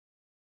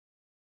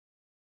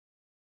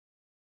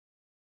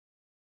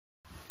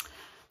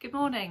Good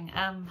morning,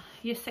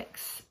 Year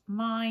 6.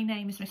 My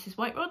name is Mrs.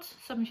 Whiterod.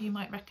 Some of you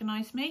might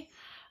recognise me.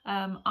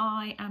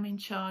 I am in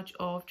charge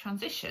of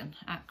transition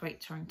at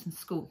Great Torrington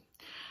School.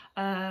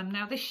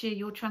 Now this year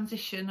your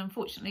transition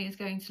unfortunately is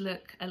going to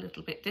look a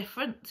little bit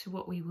different to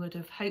what we would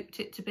have hoped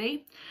it to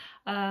be.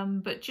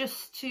 But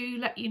just to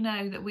let you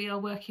know that we are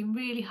working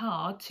really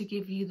hard to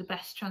give you the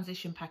best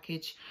transition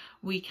package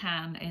we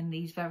can in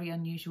these very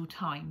unusual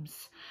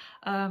times.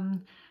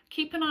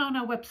 Keep an eye on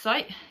our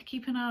website,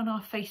 keep an eye on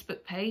our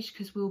Facebook page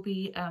because we'll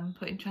be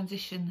putting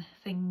transition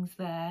things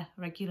there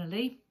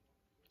regularly.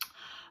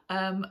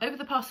 Over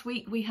the past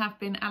week we have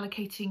been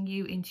allocating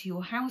you into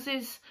your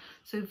houses,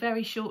 so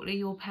very shortly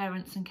your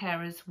parents and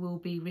carers will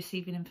be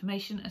receiving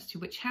information as to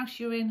which house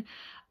you're in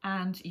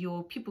and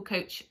your pupil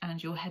coach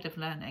and your head of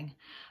learning.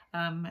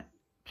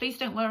 Please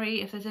don't worry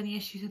if there's any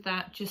issues with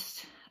that,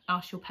 just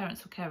ask your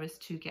parents or carers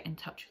to get in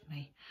touch with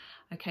me.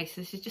 Okay,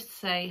 so this is just to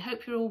say,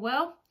 hope you're all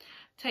well,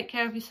 take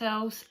care of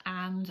yourselves,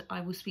 and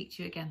I will speak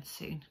to you again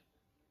soon.